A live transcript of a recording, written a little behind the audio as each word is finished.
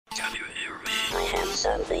Can you hear me? I have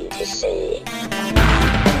something to say.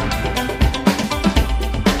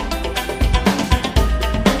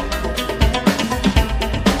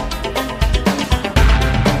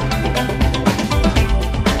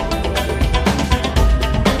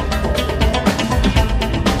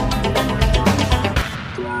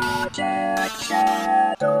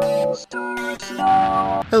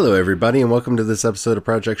 Hello everybody and welcome to this episode of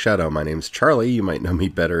Project Shadow. My name's Charlie. You might know me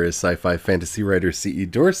better as sci-fi fantasy writer C.E.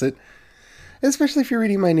 Dorset, especially if you're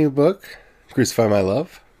reading my new book, Crucify My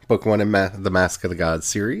Love, Book 1 in the Mask of the Gods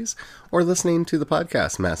series, or listening to the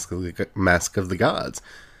podcast Mask of the Gods,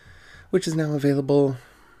 which is now available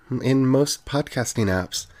in most podcasting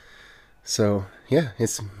apps. So yeah,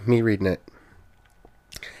 it's me reading it.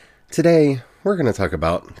 Today, we're going to talk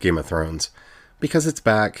about Game of Thrones, because it's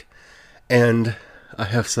back, and I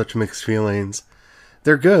have such mixed feelings.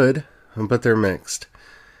 They're good, but they're mixed.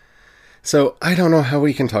 So, I don't know how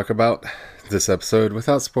we can talk about this episode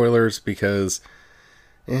without spoilers, because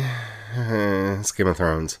it's Game of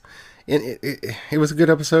Thrones. It was a good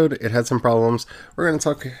episode. It had some problems. We're going to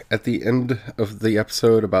talk at the end of the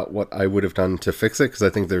episode about what I would have done to fix it, because I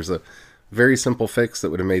think there's a very simple fix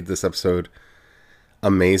that would have made this episode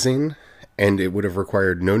amazing, and it would have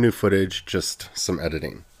required no new footage, just some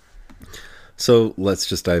editing. So let's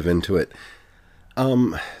just dive into it.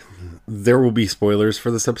 There will be spoilers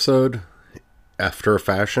for this episode after a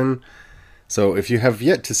fashion. So if you have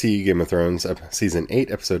yet to see Game of Thrones Season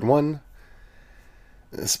 8, Episode 1,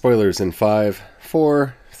 spoilers in 5,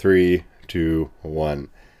 4, 3, 2, 1.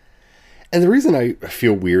 And the reason I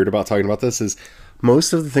feel weird about talking about this is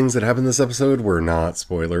most of the things that happened in this episode were not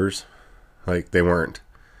spoilers. Like, they weren't.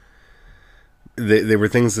 They were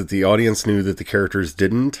things that the audience knew that the characters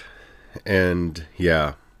didn't. And,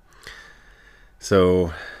 yeah.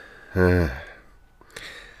 So, I'm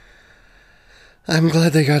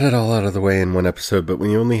glad they got it all out of the way in one episode, but when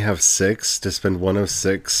you only have 6, to spend 1 of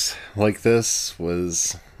 6 like this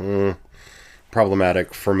was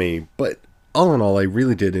problematic for me. But, all in all, I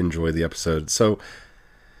really did enjoy the episode. So,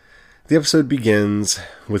 the episode begins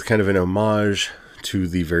with kind of an homage to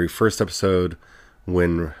the very first episode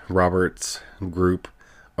when Robert's group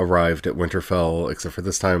arrived at Winterfell, except for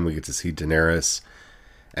this time we get to see Daenerys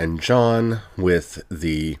and Jon with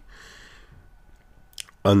the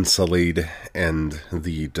Unsullied and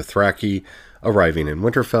the Dothraki arriving in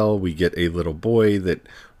Winterfell. We get a little boy that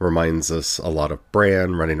reminds us a lot of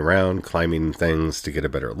Bran running around, climbing things to get a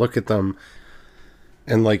better look at them.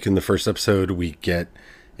 And like in the first episode, we get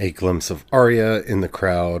a glimpse of Arya in the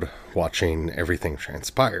crowd watching everything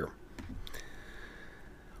transpire.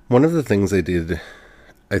 One of the things they did,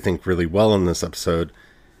 I think, really well in this episode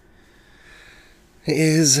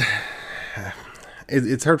is,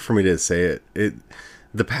 it's hard for me to say it.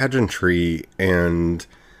 The pageantry and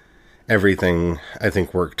everything, I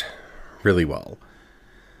think, worked really well.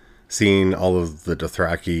 Seeing all of the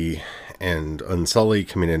Dothraki and Unsullied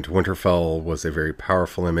coming into Winterfell was a very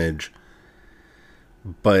powerful image.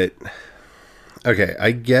 But, okay,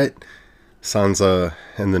 I get Sansa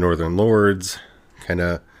and the Northern Lords kind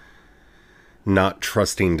of not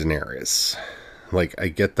trusting Daenerys. Like, I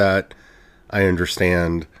get that. I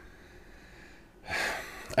understand.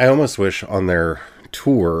 I almost wish on their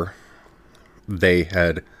tour they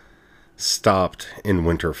had stopped in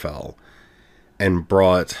Winterfell and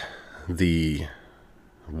brought the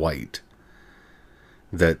White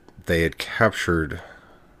that they had captured,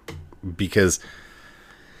 because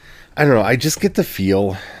I don't know, I just get the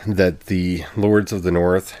feel that the Lords of the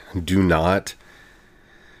North do not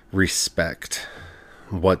respect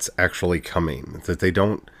what's actually coming. That they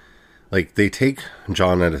don't, like, they take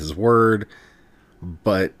Jon at his word,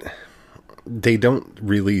 but they don't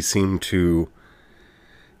really seem to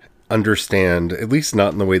understand, at least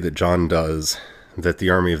not in the way that Jon does, that the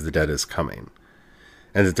army of the dead is coming.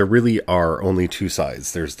 And that there really are only two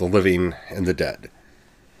sides. There's the living and the dead.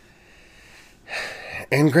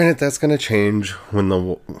 And granted, that's going to change when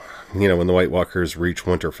the White Walkers reach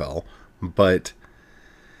Winterfell. But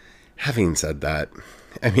having said that,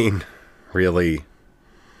 I mean, really,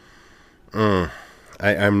 I'm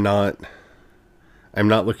not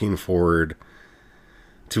looking forward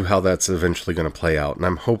to how that's eventually going to play out. And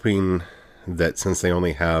I'm hoping that since they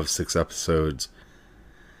only have 6 episodes,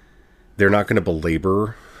 they're not going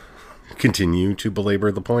to continue to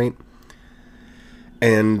belabor the point.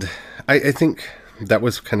 And I think that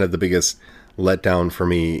was kind of the biggest letdown for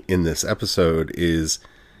me in this episode is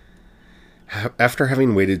after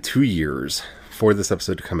having waited 2 years for this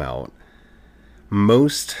episode to come out,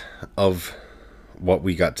 most of what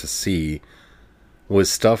we got to see was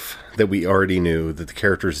stuff that we already knew that the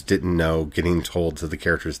characters didn't know, getting told to the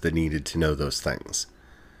characters that needed to know those things.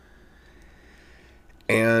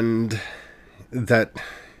 And that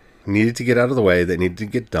needed to get out of the way, that needed to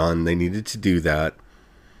get done, they needed to do that.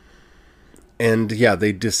 And yeah,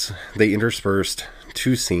 they interspersed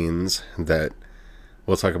 2 scenes that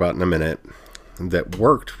we'll talk about in a minute that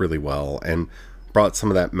worked really well and brought some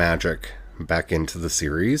of that magic back into the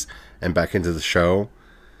series and back into the show.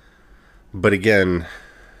 But again,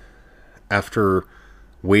 after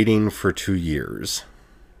waiting for 2 years,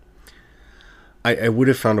 I would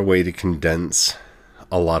have found a way to condense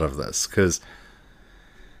a lot of this, because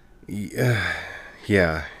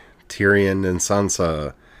yeah, Tyrion and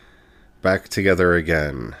Sansa back together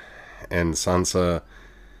again, and Sansa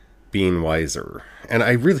being wiser. And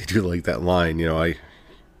I really do like that line,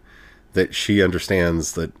 that she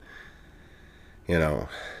understands that,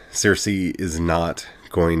 Cersei is not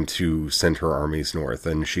going to send her armies north,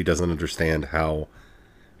 and she doesn't understand how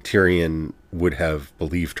Tyrion would have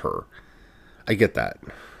believed her. I get that.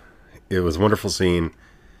 It was a wonderful scene.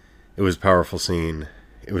 It was a powerful scene.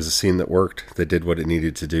 It was a scene that worked, that did what it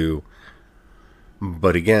needed to do.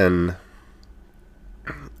 But again,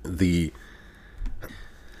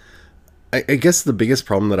 I guess the biggest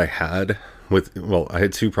problem that I had I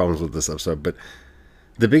had 2 problems with this episode, but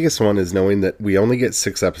the biggest one is knowing that we only get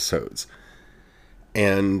 6 episodes.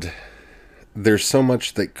 And there's so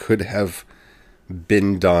much that could have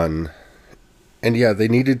been done. And yeah, they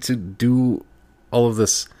needed to do all of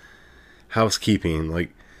this housekeeping.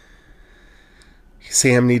 Like,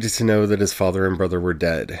 Sam needed to know that his father and brother were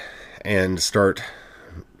dead and start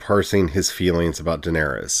parsing his feelings about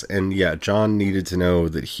Daenerys. And yeah, Jon needed to know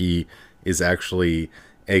that he is actually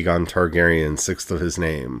Aegon Targaryen, 6th of his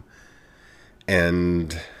name.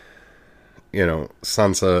 And,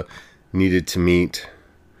 Sansa needed to meet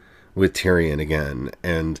with Tyrion again,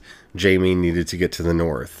 and Jaime needed to get to the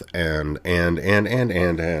north, and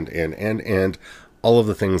all of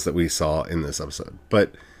the things that we saw in this episode.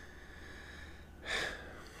 But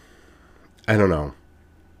I don't know.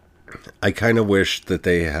 I kind of wish that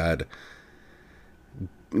they had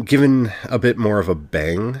given a bit more of a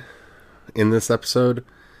bang in this episode.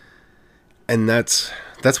 And that's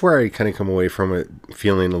where I kind of come away from it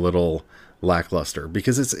feeling a little lackluster,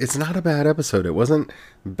 because it's not a bad episode. It wasn't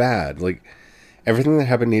bad. Like, everything that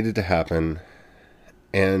happened needed to happen,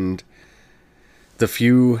 and the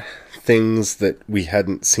few things that we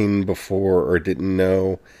hadn't seen before or didn't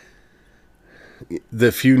know,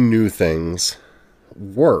 the few new things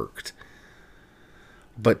worked.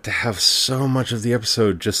 But to have so much of the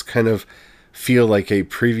episode just kind of feel like a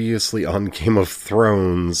previously on Game of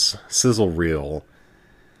Thrones sizzle reel,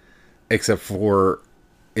 except for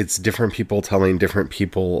it's different people telling different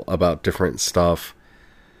people about different stuff.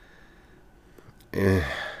 I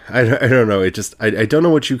don't know. It just, I don't know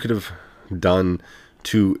what you could have done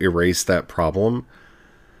to erase that problem.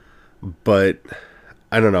 But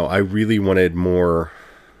I don't know. I really wanted more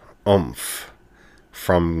oomph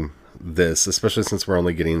from this, especially since we're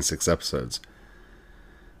only getting 6 episodes.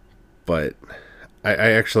 But I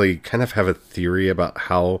actually kind of have a theory about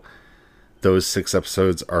how those 6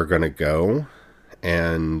 episodes are going to go.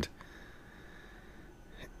 And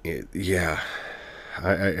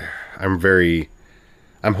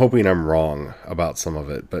I'm hoping I'm wrong about some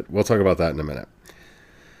of it, but we'll talk about that in a minute.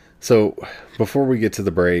 So before we get to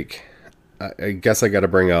the break, I guess I got to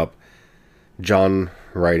bring up Jon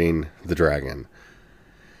riding the dragon.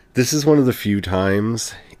 This is one of the few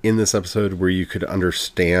times in this episode where you could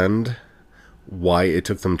understand why it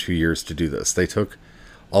took them 2 years to do this. They took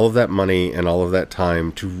all of that money and all of that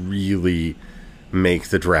time to really make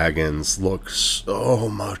the dragons look so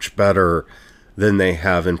much better than they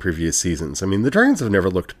have in previous seasons. I mean, the dragons have never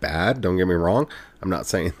looked bad, don't get me wrong. I'm not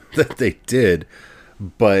saying that they did,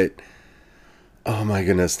 but oh my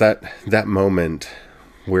goodness, that moment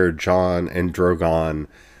where Jon and Drogon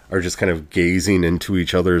are just kind of gazing into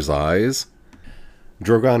each other's eyes.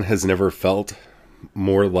 Drogon has never felt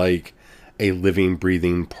more like a living,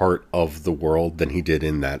 breathing part of the world than he did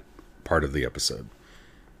in that part of the episode.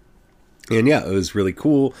 And yeah, it was really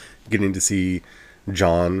cool getting to see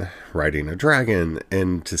Jon riding a dragon,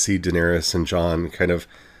 and to see Daenerys and Jon kind of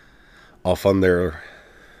off on their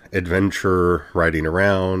adventure, riding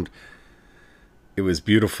around. It was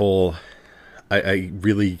beautiful. I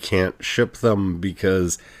really can't ship them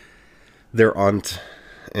because they're aunt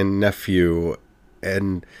and nephew,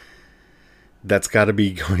 and that's got to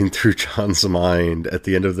be going through Jon's mind at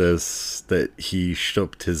the end of this, that he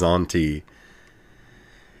shipped his auntie.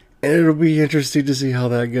 And it'll be interesting to see how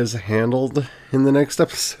that gets handled in the next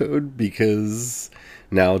episode, because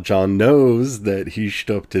Now Jon knows that he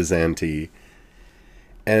stooped his ante,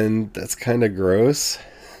 and that's kind of gross.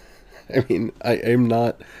 I mean, I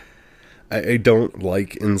don't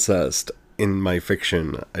like incest in my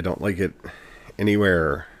fiction. I don't like it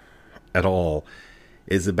anywhere at all.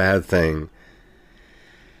 It's a bad thing.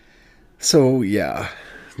 So yeah,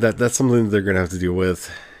 that's something they're gonna have to deal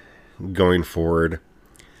with going forward.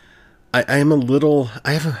 I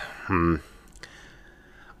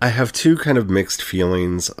have two kind of mixed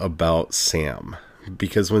feelings about Sam,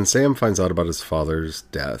 because when Sam finds out about his father's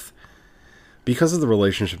death, because of the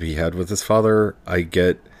relationship he had with his father, I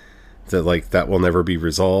get that, like, that will never be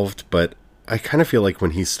resolved, but I kind of feel like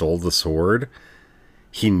when he stole the sword,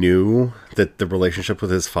 he knew that the relationship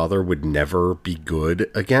with his father would never be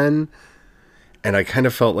good again. And I kind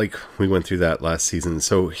of felt like we went through that last season.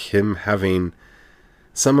 So him having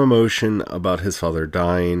some emotion about his father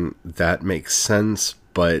dying, that makes sense.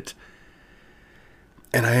 But,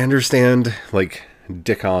 and I understand, like,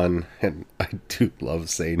 Dickon, and I do love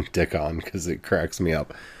saying Dickon because it cracks me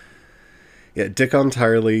up. Yeah, Dickon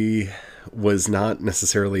Tyrelly was not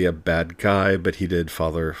necessarily a bad guy, but he did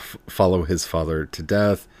follow his father to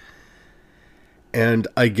death. And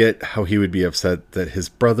I get how he would be upset that his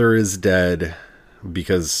brother is dead,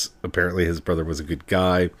 because apparently his brother was a good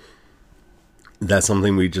guy. That's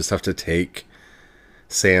something we just have to take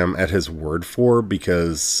Sam at his word for,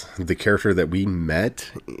 because the character that we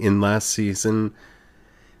met in last season,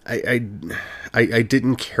 I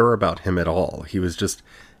didn't care about him at all. He was just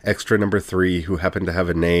extra number 3 who happened to have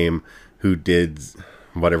a name, who did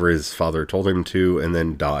whatever his father told him to, and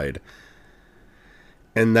then died.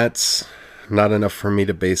 And that's not enough for me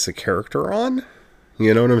to base a character on.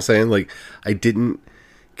 You know what I'm saying? Like, I didn't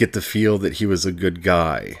get the feel that he was a good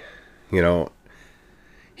guy. You know,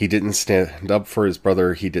 he didn't stand up for his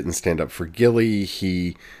brother. He didn't stand up for Gilly.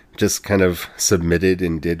 He just kind of submitted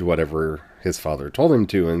and did whatever his father told him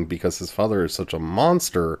to. And because his father is such a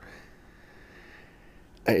monster,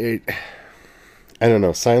 I don't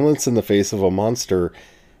know. Silence in the face of a monster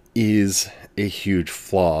is a huge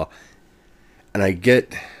flaw. And I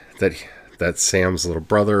get that that's Sam's little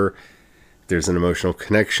brother. There's an emotional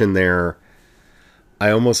connection there. I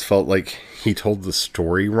almost felt like he told the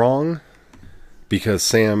story wrong, because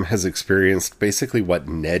Sam has experienced basically what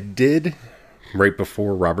Ned did right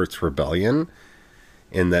before Robert's Rebellion,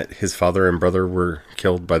 in that his father and brother were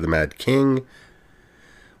killed by the Mad King.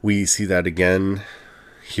 We see that again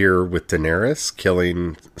here with Daenerys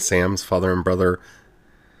killing Sam's father and brother.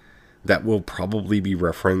 That will probably be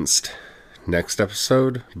referenced next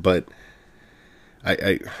episode, but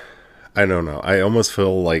I don't know. I almost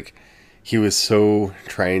feel like he was so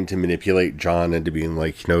trying to manipulate Jon into being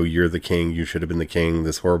like, no, you're the king. You should have been the king.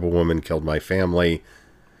 This horrible woman killed my family.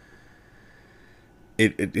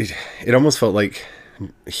 It almost felt like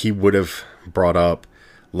he would have brought up,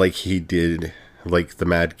 like he did, like the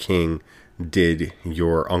Mad King did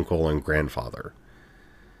your uncle and grandfather.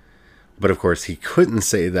 But of course he couldn't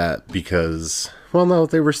say that because, well, no,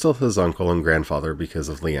 they were still his uncle and grandfather because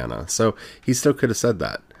of Lyanna. So he still could have said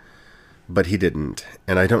that. But he didn't.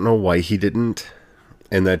 And I don't know why he didn't.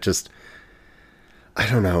 And that just, I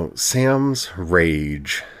don't know. Sam's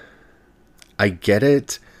rage. I get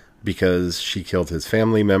it because she killed his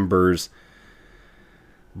family members.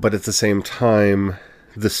 But at the same time,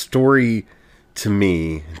 the story to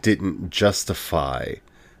me didn't justify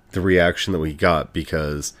the reaction that we got,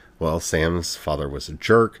 because, well, Sam's father was a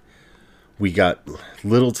jerk. We got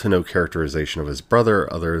little to no characterization of his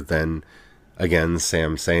brother other than, again,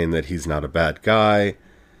 Sam saying that he's not a bad guy.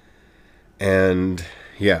 And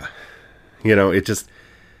yeah, you know, it just,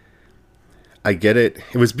 I get it.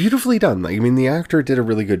 It was beautifully done. I mean, the actor did a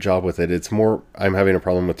really good job with it. It's more, I'm having a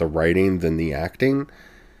problem with the writing than the acting.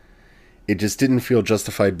 It just didn't feel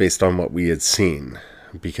justified based on what we had seen.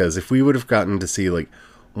 Because if we would have gotten to see like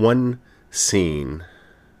one scene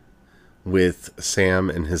with Sam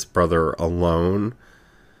and his brother alone,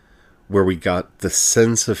 where we got the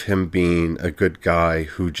sense of him being a good guy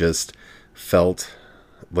who just felt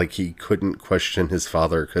like he couldn't question his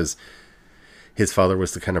father, because his father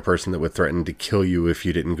was the kind of person that would threaten to kill you if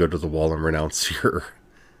you didn't go to the wall and renounce your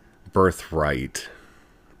birthright.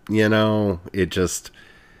 You know, it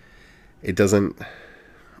doesn't,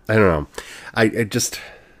 I don't know.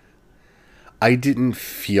 I didn't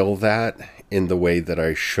feel that in the way that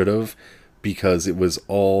I should have, because it was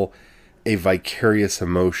all a vicarious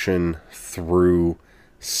emotion through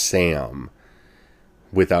Sam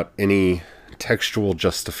without any textual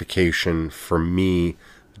justification for me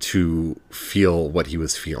to feel what he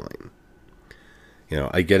was feeling. You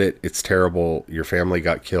know, I get it. It's terrible. Your family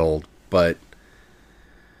got killed, but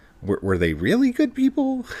were they really good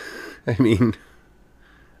people? I mean,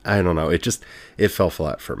 I don't know. It fell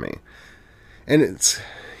flat for me. And it's,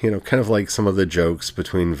 kind of like some of the jokes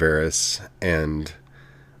between Varys and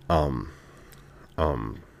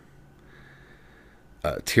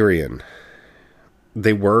Tyrion.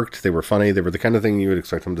 They worked, they were funny, they were the kind of thing you would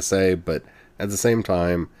expect them to say, but at the same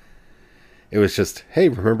time, it was just, hey,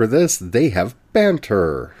 remember this? They have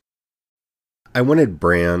banter. I wanted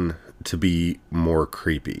Bran to be more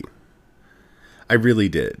creepy. I really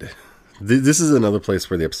did. This is another place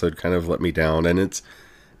where the episode kind of let me down, and it's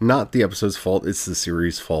not the episode's fault, it's the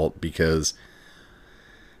series' fault, because,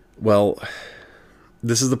 well,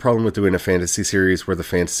 this is the problem with doing a fantasy series where the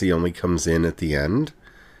fantasy only comes in at the end.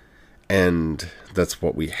 And that's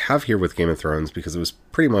what we have here with Game of Thrones, because it was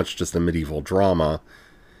pretty much just a medieval drama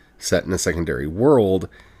set in a secondary world.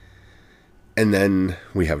 And then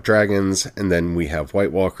we have dragons, and then we have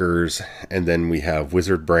White Walkers, and then we have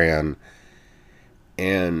Wizard Bran.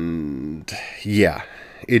 And yeah,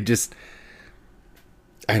 it just,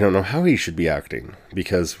 I don't know how he should be acting,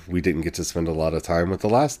 because we didn't get to spend a lot of time with the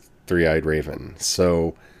last Three-Eyed Raven.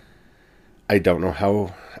 So I don't know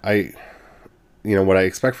how what I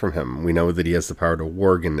expect from him. We know that he has the power to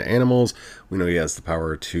warg into animals. We know he has the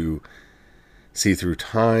power to see through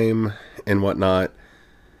time and whatnot.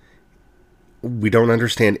 We don't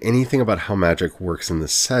understand anything about how magic works in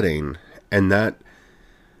this setting, and that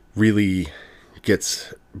really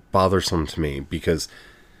gets bothersome to me, because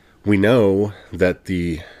we know that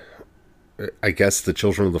the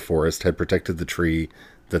Children of the Forest had protected the tree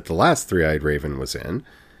that the last Three-Eyed Raven was in.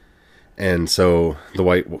 And so the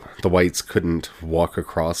whites couldn't walk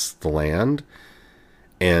across the land,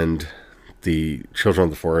 and the Children of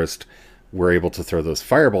the Forest were able to throw those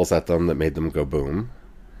fireballs at them that made them go boom.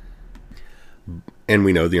 And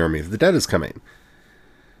we know the Army of the Dead is coming.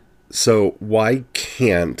 So why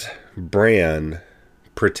can't Bran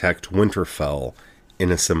protect Winterfell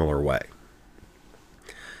in a similar way?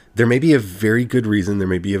 There may be a very good reason, there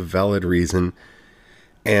may be a valid reason,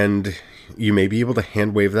 and you may be able to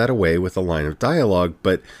hand wave that away with a line of dialogue,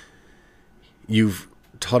 but you've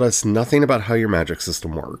taught us nothing about how your magic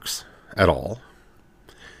system works at all.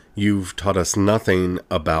 You've taught us nothing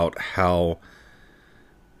about how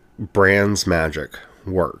Bran's magic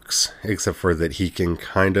works, except for that he can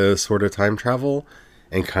kind of sort of time travel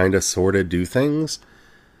and kind of sort of do things.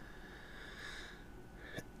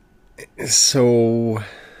 So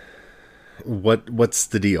what's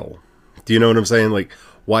the deal? Do you know what I'm saying? Like,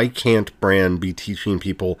 why can't Bran be teaching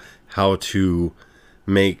people how to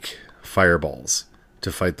make fireballs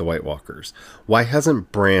to fight the White Walkers? Why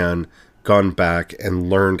hasn't Bran gone back and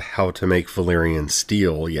learned how to make Valyrian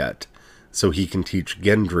steel yet, so he can teach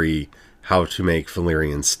Gendry how to make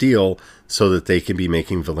Valyrian steel, so that they can be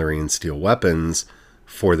making Valyrian steel weapons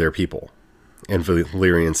for their people, and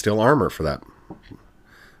Valyrian steel armor for that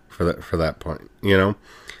point,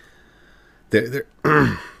 They're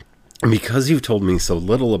because you've told me so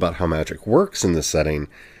little about how magic works in this setting.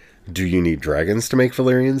 Do you need dragons to make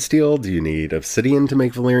Valyrian steel? Do you need obsidian to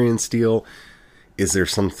make Valyrian steel? Is there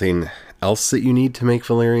something else that you need to make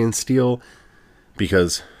Valyrian steel?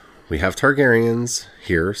 Because we have Targaryens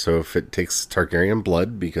here, so if it takes Targaryen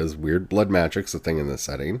blood, because weird blood magic's a thing in this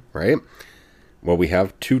setting, right? Well, we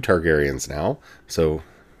have 2 Targaryens now, so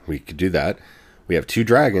we could do that. We have 2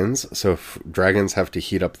 dragons, so if dragons have to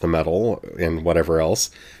heat up the metal and whatever else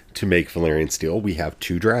to make Valyrian steel, we have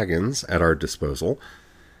 2 dragons at our disposal.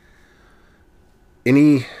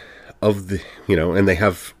 Any of the, and they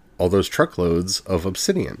have all those truckloads of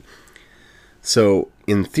obsidian. So,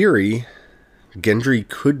 in theory, Gendry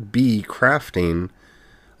could be crafting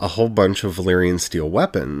a whole bunch of Valyrian steel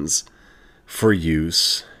weapons for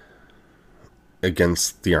use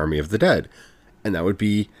against the Army of the Dead. And that would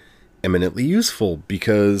be eminently useful,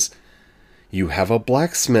 because you have a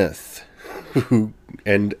blacksmith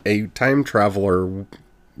and a time traveler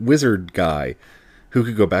wizard guy who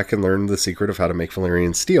could go back and learn the secret of how to make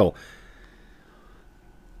Valyrian steel.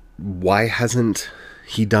 Why hasn't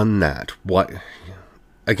he done that? What?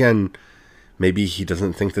 Again, maybe he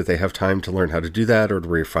doesn't think that they have time to learn how to do that or to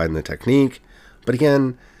refine the technique. But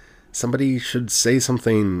again, somebody should say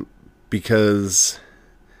something, because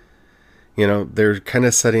they're kind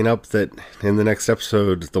of setting up that in the next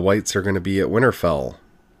episode, the Whites are going to be at Winterfell.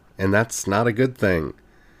 And that's not a good thing.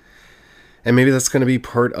 And maybe that's going to be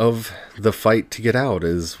part of the fight to get out,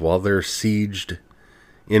 is while they're sieged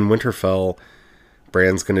in Winterfell,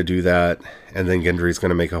 Bran's going to do that, and then Gendry's going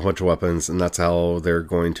to make a bunch of weapons, and that's how they're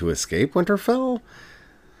going to escape Winterfell?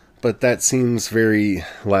 But that seems very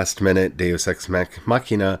last minute Deus Ex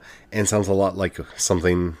Machina, and sounds a lot like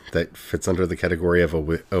something that fits under the category of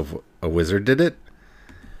a wizard did it.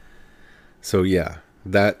 So yeah,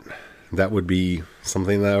 that would be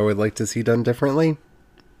something that I would like to see done differently.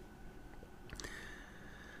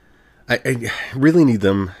 I really need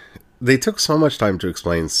them. They took so much time to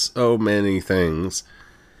explain so many things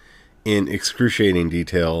in excruciating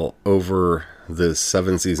detail over the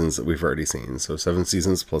 7 seasons that we've already seen. So 7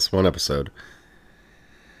 seasons plus 1 episode.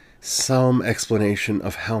 Some explanation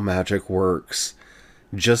of how magic works,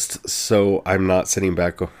 just so I'm not sitting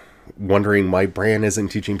back wondering why Bran isn't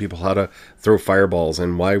teaching people how to throw fireballs,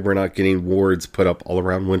 and why we're not getting wards put up all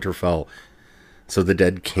around Winterfell so the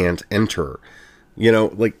dead can't enter. You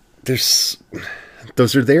know, like, those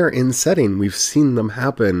are there in setting. We've seen them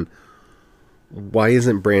happen. Why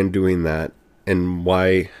isn't Bran doing that? And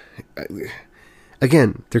why...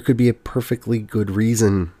 Again, there could be a perfectly good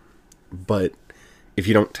reason, but if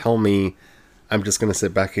you don't tell me, I'm just going to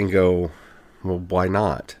sit back and go, well, why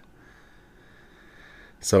not?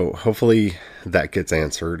 So hopefully that gets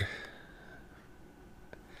answered.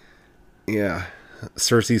 Yeah,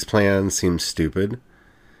 Cersei's plan seems stupid,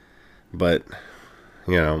 but,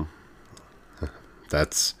 you know,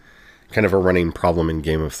 that's kind of a running problem in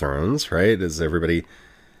Game of Thrones, right? Is everybody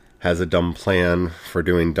has a dumb plan for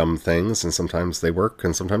doing dumb things, and sometimes they work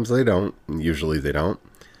and sometimes they don't. Usually they don't.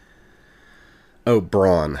 Oh,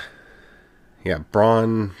 Bronn. Yeah,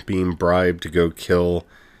 Bronn being bribed to go kill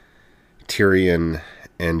Tyrion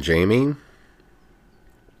and Jaime.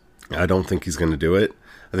 I don't think he's going to do it.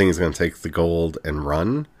 I think he's going to take the gold and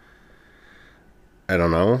run. I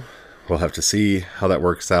don't know. We'll have to see how that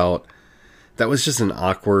works out. That was just an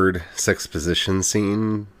awkward sexposition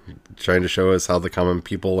scene, trying to show us how the common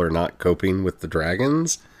people are not coping with the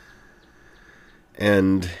dragons.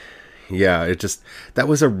 And yeah, that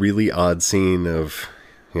was a really odd scene of,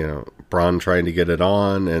 you know, Bronn trying to get it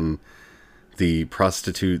on, and the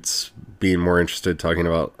prostitutes being more interested talking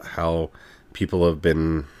about how people have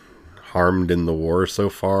been harmed in the war so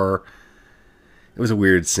far. It was a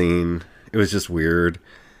weird scene. It was just weird.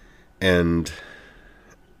 And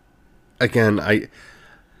again,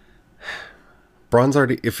 Bronn's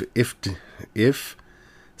already, if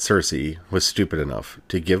Cersei was stupid enough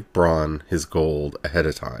to give Bronn his gold ahead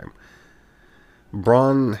of time,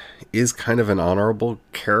 Bronn is kind of an honorable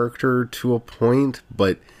character to a point,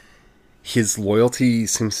 but his loyalty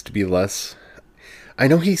seems to be less. I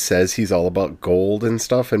know he says he's all about gold and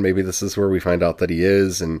stuff, and maybe this is where we find out that he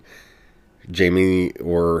is, and Jaime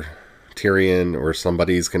or Tyrion or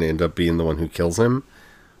somebody's going to end up being the one who kills him.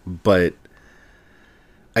 But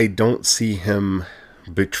I don't see him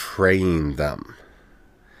betraying them.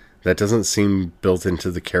 That doesn't seem built into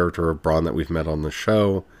the character of Bronn that we've met on the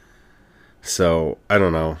show. So, I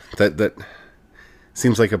don't know. That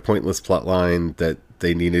seems like a pointless plotline that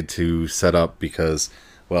they needed to set up because,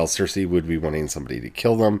 well, Cersei would be wanting somebody to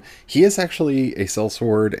kill them. He is actually a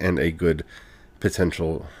sellsword and a good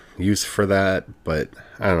potential use for that, but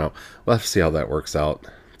I don't know. We'll have to see how that works out.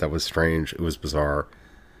 That was strange. It was bizarre.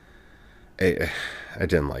 I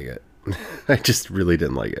didn't like it. I just really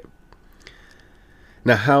didn't like it.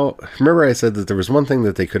 Now, remember I said that there was one thing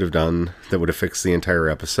that they could have done that would have fixed the entire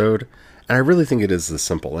episode? And I really think it is this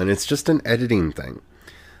simple, and it's just an editing thing.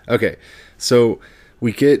 Okay, so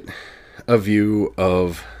we get a view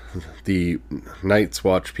of the Night's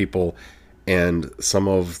Watch people and some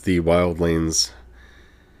of the wildlings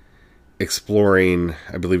exploring,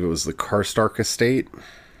 I believe it was the Karstark estate,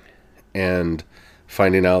 and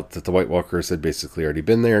finding out that the White Walkers had basically already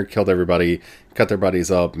been there, killed everybody, cut their bodies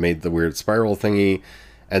up, made the weird spiral thingy,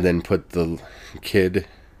 and then put the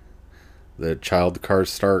child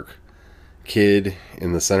Karstark kid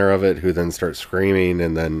in the center of it, who then starts screaming,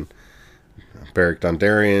 and then Beric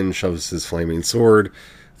Dondarrion shoves his flaming sword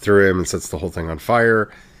through him and sets the whole thing on fire.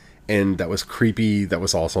 And that was creepy. That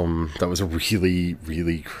was awesome. That was a really,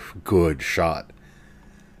 really good shot.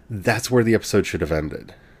 That's where the episode should have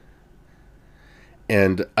ended.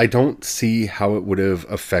 And I don't see how it would have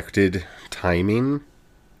affected timing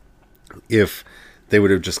if they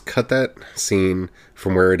would have just cut that scene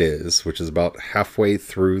from where it is, which is about halfway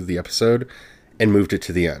through the episode, and moved it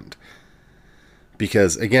to the end.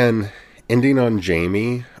 Because, again, ending on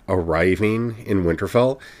Jaime arriving in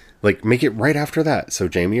Winterfell, like, make it right after that. So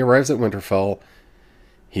Jaime arrives at Winterfell,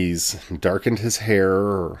 he's darkened his hair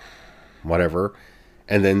or whatever,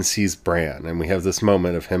 and then sees Bran. And we have this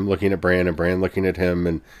moment of him looking at Bran and Bran looking at him,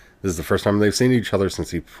 and this is the first time they've seen each other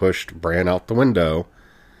since he pushed Bran out the window.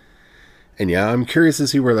 And yeah, I'm curious to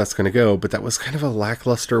see where that's going to go, but that was kind of a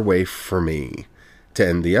lackluster way for me to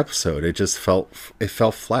end the episode. It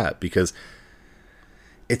fell flat because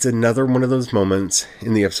it's another one of those moments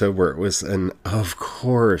in the episode where it was an of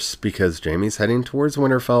course, because Jaime's heading towards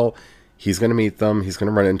Winterfell. He's going to meet them. He's going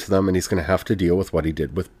to run into them, and he's going to have to deal with what he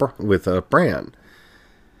did with Bran.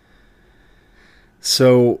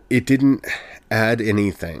 So it didn't add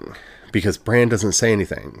anything because Bran doesn't say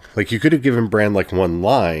anything. Like, you could have given Bran like one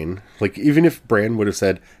line. Like, even if Bran would have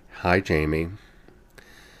said, "Hi, Jaime,"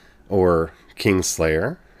 or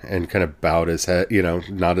 "Kingslayer," and kind of bowed his head,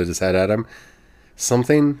 nodded his head at him.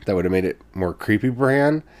 Something that would have made it more creepy,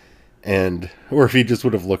 Bran. Or if he just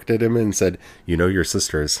would have looked at him and said, "Your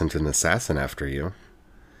sister has sent an assassin after you."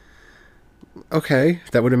 Okay,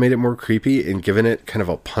 that would have made it more creepy and given it kind of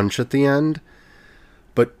a punch at the end.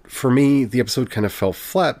 But for me, the episode kind of fell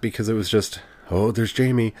flat because it was just, oh, there's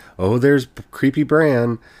Jaime. Oh, there's creepy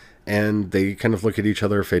Bran. And they kind of look at each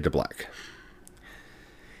other, fade to black.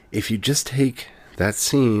 If you just take that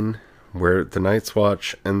scene where the Night's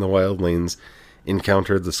Watch and the Wildlings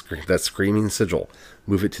encountered that screaming sigil,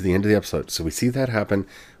 move it to the end of the episode. So we see that happen.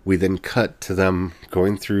 We then cut to them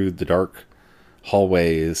going through the dark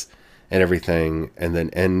hallways and everything, and then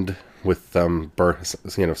end with them,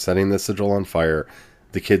 setting the sigil on fire,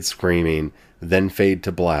 the kids screaming, then fade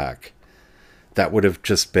to black. That would have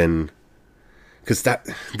just been, because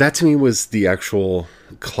that to me was the actual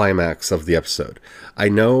climax of the episode. I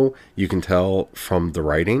know you can tell from the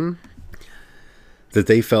writing that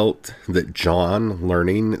they felt that Jon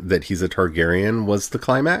learning that he's a Targaryen was the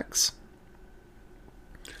climax.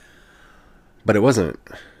 But it wasn't,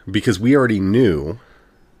 because we already knew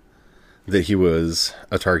that he was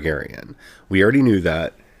a Targaryen. We already knew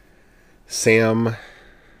that. Sam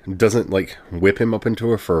doesn't whip him up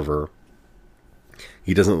into a fervor.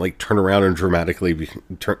 He doesn't turn around and dramatically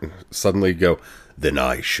suddenly go, "Then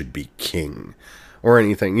I should be king," or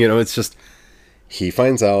anything. It's just, he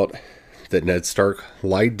finds out that Ned Stark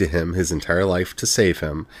lied to him his entire life to save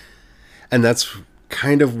him. And that's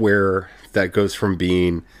kind of where that goes from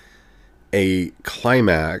being a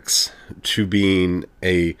climax to being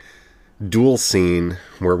a duel scene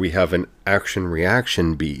where we have an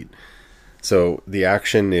action-reaction beat. So the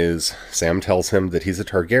action is Sam tells him that he's a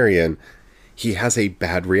Targaryen. He has a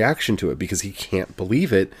bad reaction to it because he can't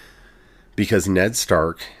believe it, because Ned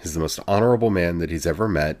Stark is the most honorable man that he's ever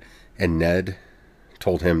met, and Ned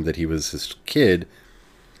told him that he was his kid.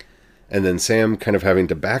 And then Sam kind of having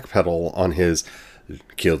to backpedal on his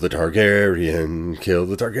kill the Targaryen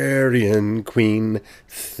queen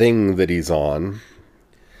thing that he's on,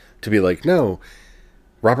 to be like, no,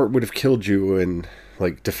 Robert would have killed you, and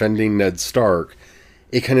defending Ned Stark.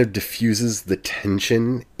 It kind of diffuses the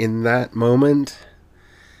tension in that moment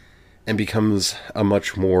and becomes a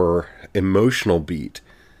much more emotional beat.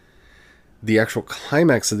 The actual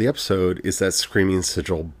climax of the episode is that screaming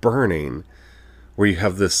sigil burning, where you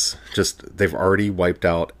have this, they've already wiped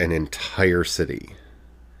out an entire city.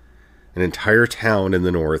 An entire town in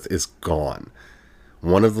the north is gone.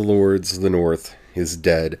 One of the lords of the north is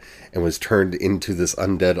dead and was turned into this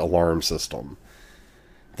undead alarm system.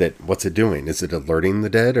 That, what's it doing? Is it alerting the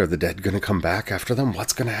dead? Are the dead going to come back after them?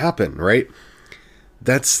 What's going to happen, right?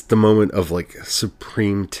 That's the moment of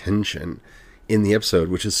supreme tension in the episode,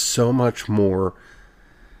 which is so much more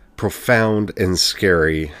profound and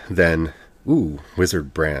scary than, ooh,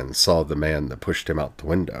 Wizard Bran saw the man that pushed him out the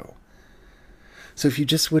window. So if you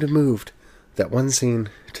just would have moved that one scene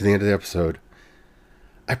to the end of the episode,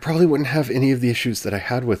 I probably wouldn't have any of the issues that I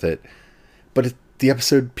had with it. But the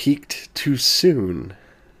episode peaked too soon,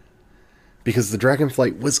 because the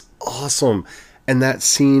Dragonflight was awesome, and that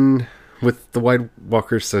scene with the White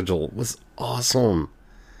Walker sigil was awesome.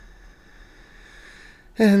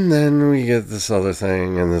 And then we get this other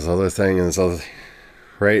thing, and this other thing, and this other thing,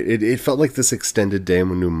 right? It felt like this extended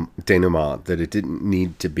denouement that it didn't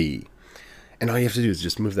need to be. And all you have to do is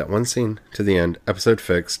just move that one scene to the end, episode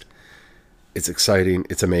fixed. It's exciting,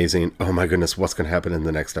 it's amazing. Oh my goodness, what's going to happen in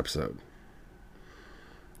the next episode?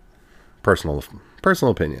 Personal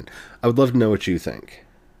opinion. I would love to know what you think.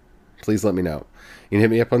 Please let me know. You can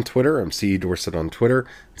hit me up on Twitter. I'm C. Dorset on Twitter.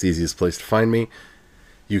 It's the easiest place to find me.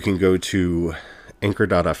 You can go to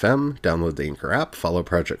Anchor.fm, download the Anchor app, follow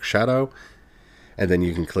Project Shadow, and then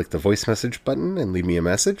you can click the voice message button and leave me a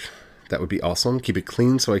message. That would be awesome. Keep it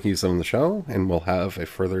clean so I can use it on the show, and we'll have a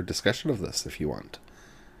further discussion of this if you want.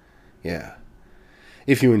 Yeah.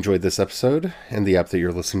 If you enjoyed this episode, and the app that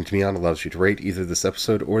you're listening to me on allows you to rate either this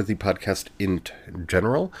episode or the podcast in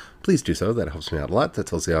general, please do so. That helps me out a lot. That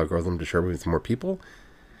tells the algorithm to share me with more people.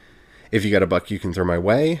 If you got a buck you can throw my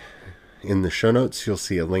way, in the show notes you'll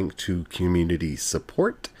see a link to community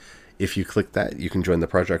support. If you click that, you can join the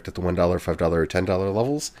project at the $1, $5, or $10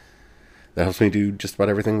 levels. That helps me do just about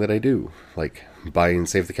everything that I do, like buying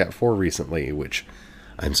Save the Cat 4 recently, which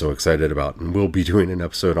I'm so excited about, and we'll be doing an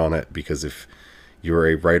episode on it, because if you're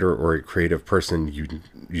a writer or a creative person,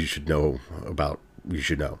 you should know.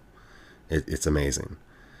 It's amazing.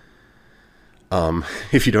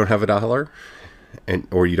 If you don't have $1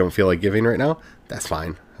 or you don't feel like giving right now, that's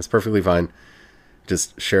fine. That's perfectly fine.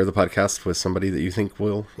 Just share the podcast with somebody that you think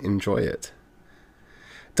will enjoy it.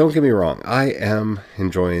 Don't get me wrong, I am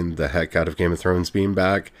enjoying the heck out of Game of Thrones being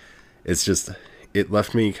back. It's just, it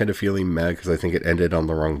left me kind of feeling mad because I think it ended on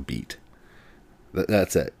the wrong beat.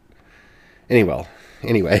 That's it.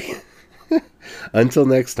 Anyway, until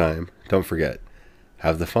next time, don't forget,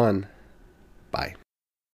 have the fun. Bye.